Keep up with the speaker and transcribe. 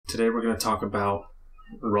Today we're going to talk about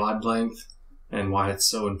rod length and why it's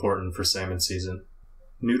so important for salmon season.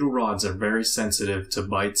 Noodle rods are very sensitive to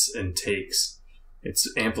bites and takes.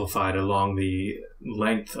 It's amplified along the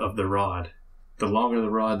length of the rod. The longer the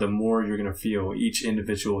rod, the more you're going to feel each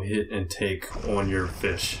individual hit and take on your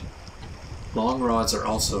fish. Long rods are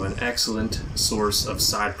also an excellent source of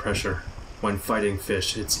side pressure when fighting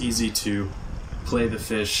fish. It's easy to play the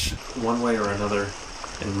fish one way or another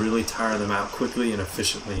and really tire them out quickly and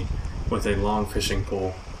efficiently with a long fishing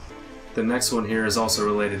pole. The next one here is also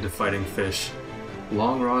related to fighting fish.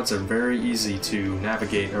 Long rods are very easy to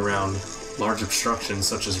navigate around large obstructions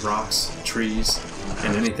such as rocks, trees,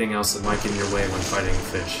 and anything else that might get in your way when fighting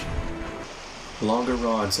fish. Longer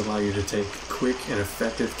rods allow you to take quick and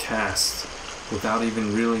effective casts without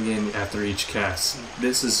even reeling in after each cast.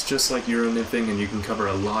 This is just like Euro nymphing, and you can cover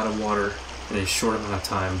a lot of water in a short amount of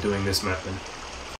time doing this method.